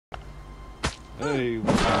Hey,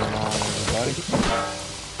 what's going on, everybody?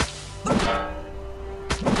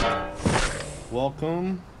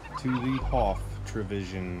 Welcome to the Hoff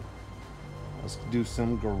Trivision. Let's do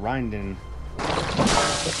some grinding.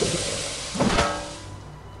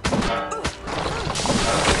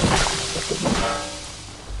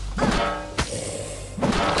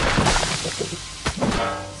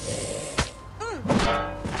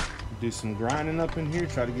 Do some grinding up in here,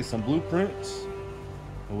 try to get some blueprints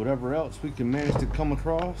or whatever else we can manage to come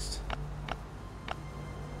across.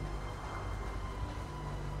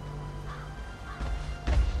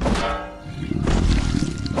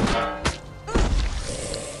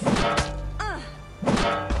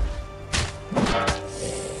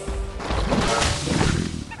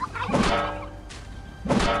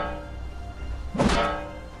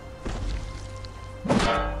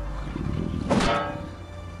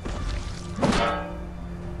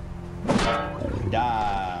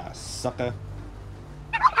 Die, sucker.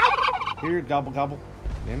 Here, gobble gobble.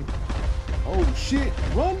 Damn. Oh shit!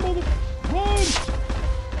 Run, mother! Run!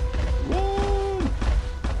 Run!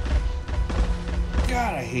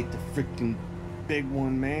 God, I hate the freaking big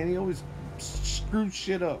one, man. He always screws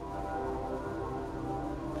shit up.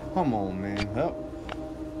 Come on, man. Help.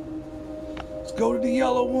 Let's go to the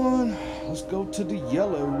yellow one. Let's go to the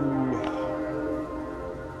yellow.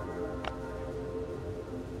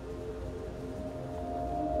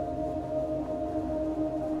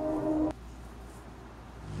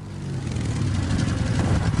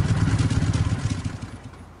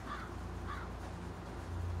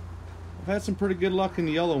 I've had some pretty good luck in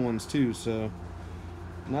the yellow ones too, so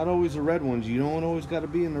not always the red ones. You don't always got to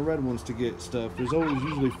be in the red ones to get stuff. There's always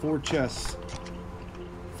usually 4 chests.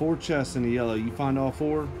 4 chests in the yellow. You find all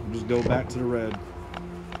 4, just go back to the red.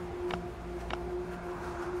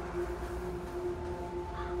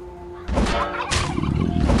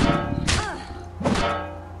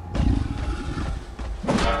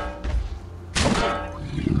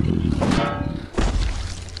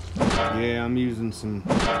 Yeah, I'm using some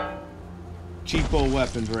cheapo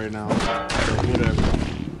weapons right now, but whatever.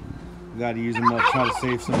 Gotta use them up, try to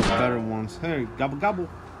save some of the better ones. Hey, gobble gobble.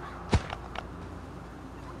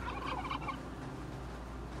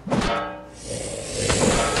 Man,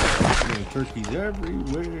 turkeys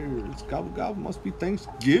everywhere. It's gobble gobble, must be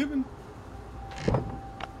Thanksgiving.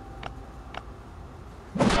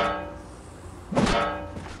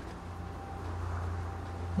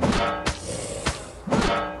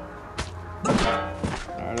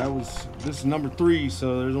 This is number 3,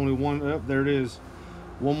 so there's only one. Oh, there it is.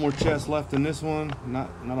 One more chest left in this one. Not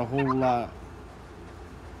a whole lot.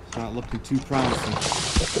 It's not looking too promising.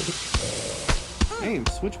 Damn,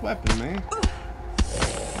 switch weapon, man. Oh,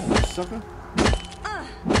 sucker. Get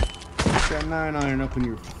that 9-iron up in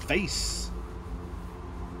your face.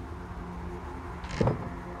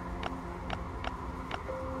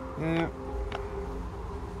 Yeah.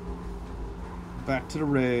 Back to the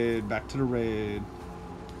red. Back to the red.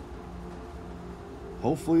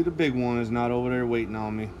 Hopefully the big one is not over there waiting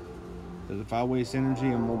on me. Because if I waste energy,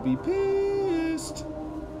 I'm going to be pissed.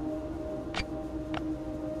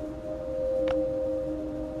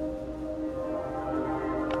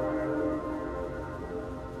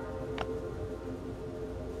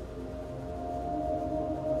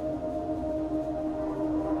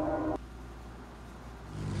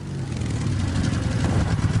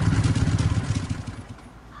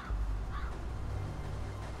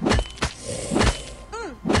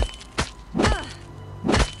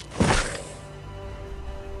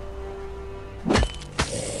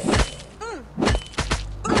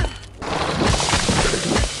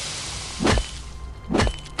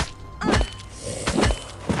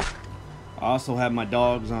 I also have my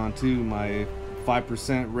dogs on too, my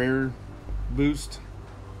 5% rare boost.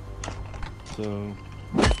 So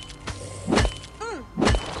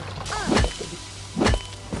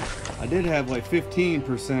I did have like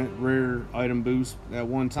 15% rare item boost at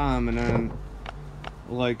one time, and then,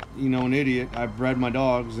 like, you know, an idiot, I bred my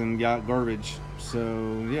dogs and got garbage.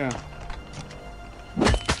 So yeah.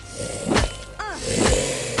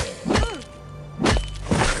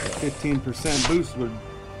 A 15% boost would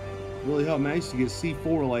really helped me. I used to get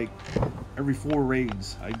C4 like every 4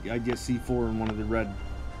 raids. I get C4 in one of the red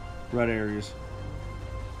areas.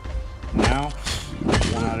 Now,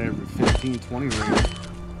 1 out of every 15, 20 raids.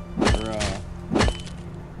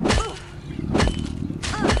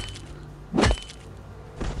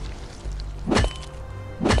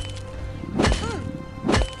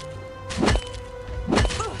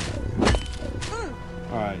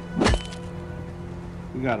 Alright.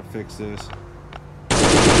 We gotta fix this.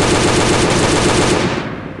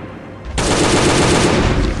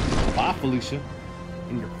 Felicia.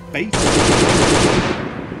 In your face.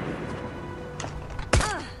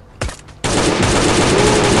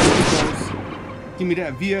 Give me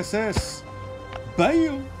that VSS.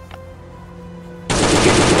 Bam.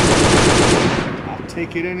 I'll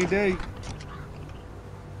take it any day.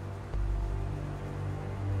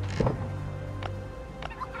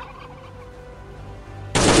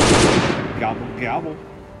 Gobble, gobble.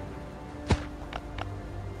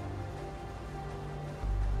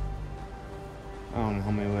 I don't know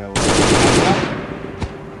how many way I was.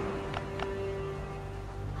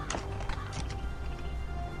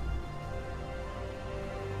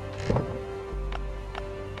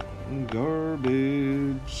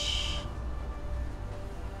 Garbage.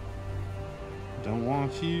 Don't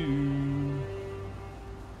want you.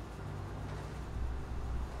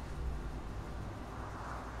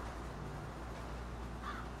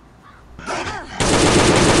 Alright,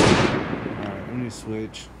 let me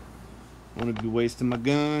switch. I want to be wasting my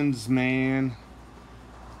guns, man.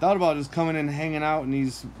 Thought about just coming in and hanging out in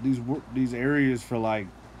these areas for like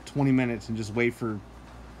 20 minutes and just wait for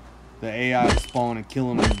the AI to spawn and kill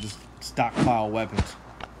them and just stockpile weapons.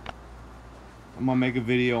 I'm gonna make a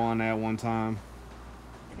video on that one time.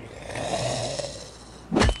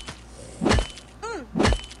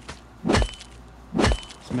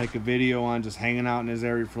 Just make a video on just hanging out in this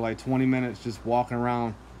area for like 20 minutes, just walking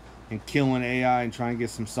around and killing AI and trying to get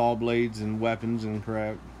some saw blades and weapons and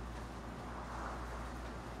crap.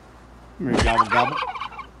 Come here, gobble gobble.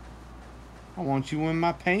 I want you in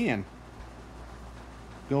my pan.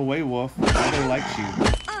 Go away, Wolf. Nobody likes you.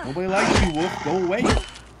 Nobody likes you, Wolf. Go away.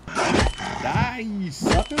 Die, you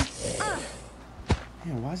sucker.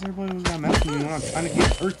 Man, why is everybody always gonna mess with me when I'm trying to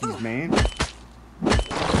get turkeys, man? I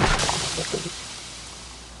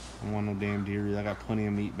don't want no damn deer. I got plenty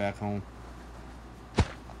of meat back home.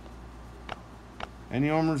 Any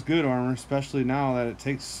armor's good armor, especially now that it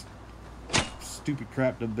takes stupid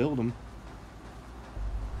crap to build them.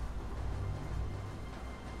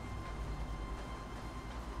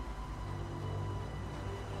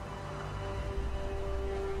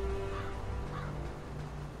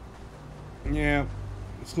 Yeah,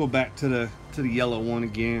 let's go back to the yellow one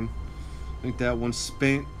again. I think that one's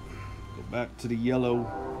spent. Go back to the yellow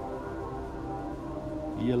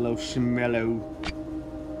shemellow.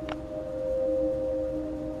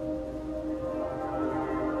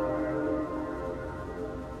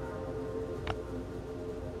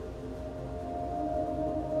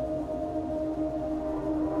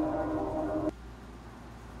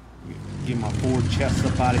 Get my 4 chests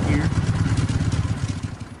up out of here.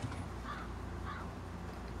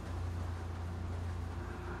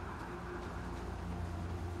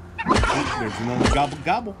 There's another gobble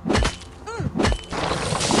gobble.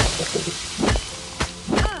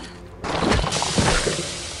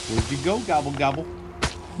 Where'd you go, gobble gobble?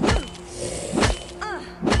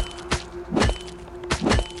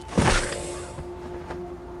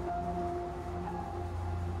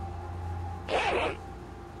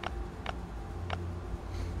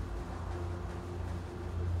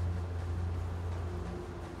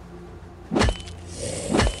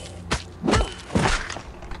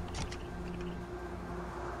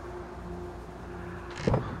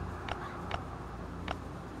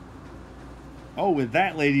 Oh, with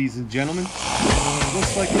that, ladies and gentlemen,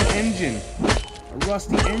 looks like an engine, a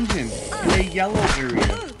rusty engine in a yellow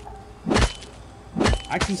area.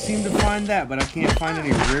 I can seem to find that, but I can't find any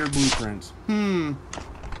rare blueprints.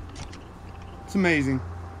 It's amazing.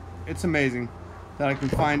 It's amazing that I can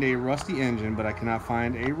find a rusty engine, but I cannot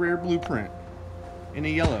find a rare blueprint in a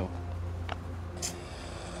yellow.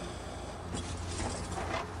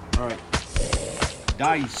 Alright.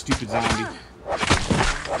 Die, you stupid zombie.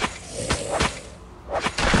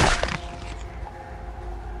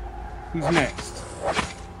 Who's next?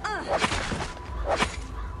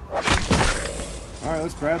 Alright,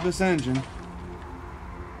 let's grab this engine.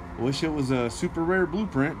 Wish it was a super rare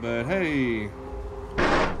blueprint, but hey,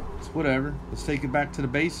 it's whatever. Let's take it back to the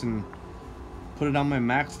base and put it on my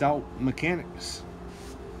maxed out mechanics.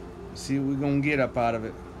 See what we're gonna get up out of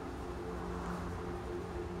it.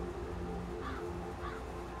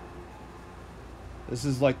 This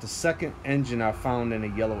is like the second engine I found in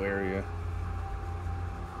a yellow area.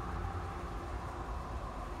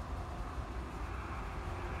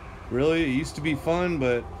 Really, it used to be fun,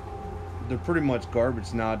 but they're pretty much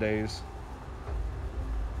garbage nowadays.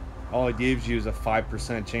 All it gives you is a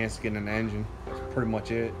 5% chance to get an engine. That's pretty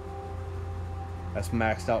much it. That's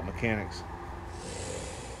maxed out mechanics.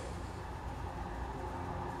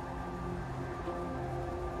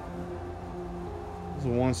 This is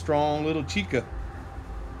one strong little chica.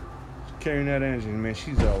 carrying that engine, man.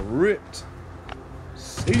 She's all ripped.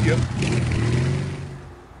 See ya.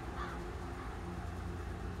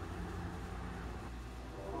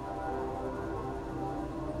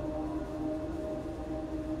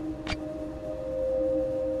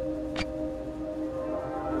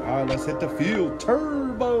 All right, let's hit the field.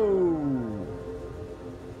 Turbo.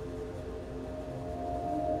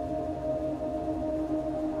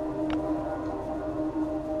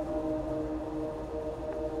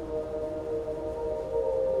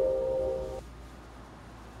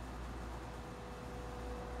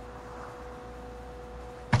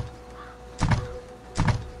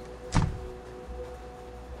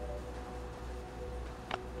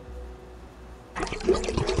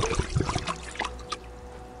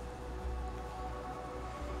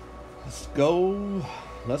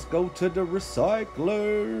 Let's go to the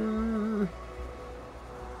recycler.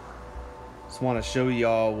 Just want to show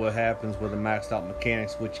y'all what happens with the maxed out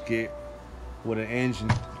mechanics, what you get with an engine.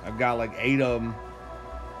 I've got like 8 of them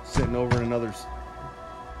sitting over in another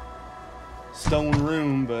stone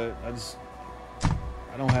room, but I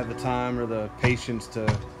don't have the time or the patience to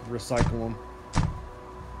recycle them.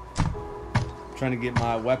 I'm trying to get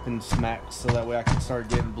my weapons maxed so that way I can start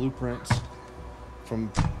getting blueprints from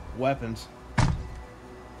weapons.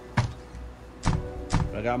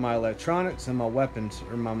 I got my electronics and my weapons,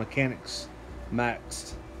 or my mechanics,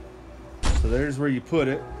 maxed. So there's where you put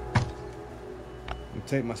it. You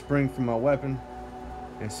take my spring from my weapon,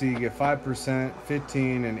 and see you get 5%,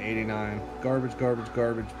 15, and 89. Garbage, garbage,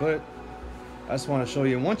 garbage. But I just want to show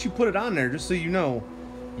you. And once you put it on there, just so you know,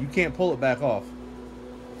 you can't pull it back off.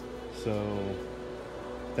 So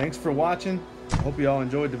thanks for watching. I hope you all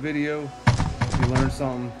enjoyed the video. Hope you learned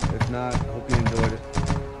something. If not, I hope you enjoyed it.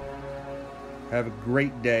 Have a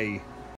great day.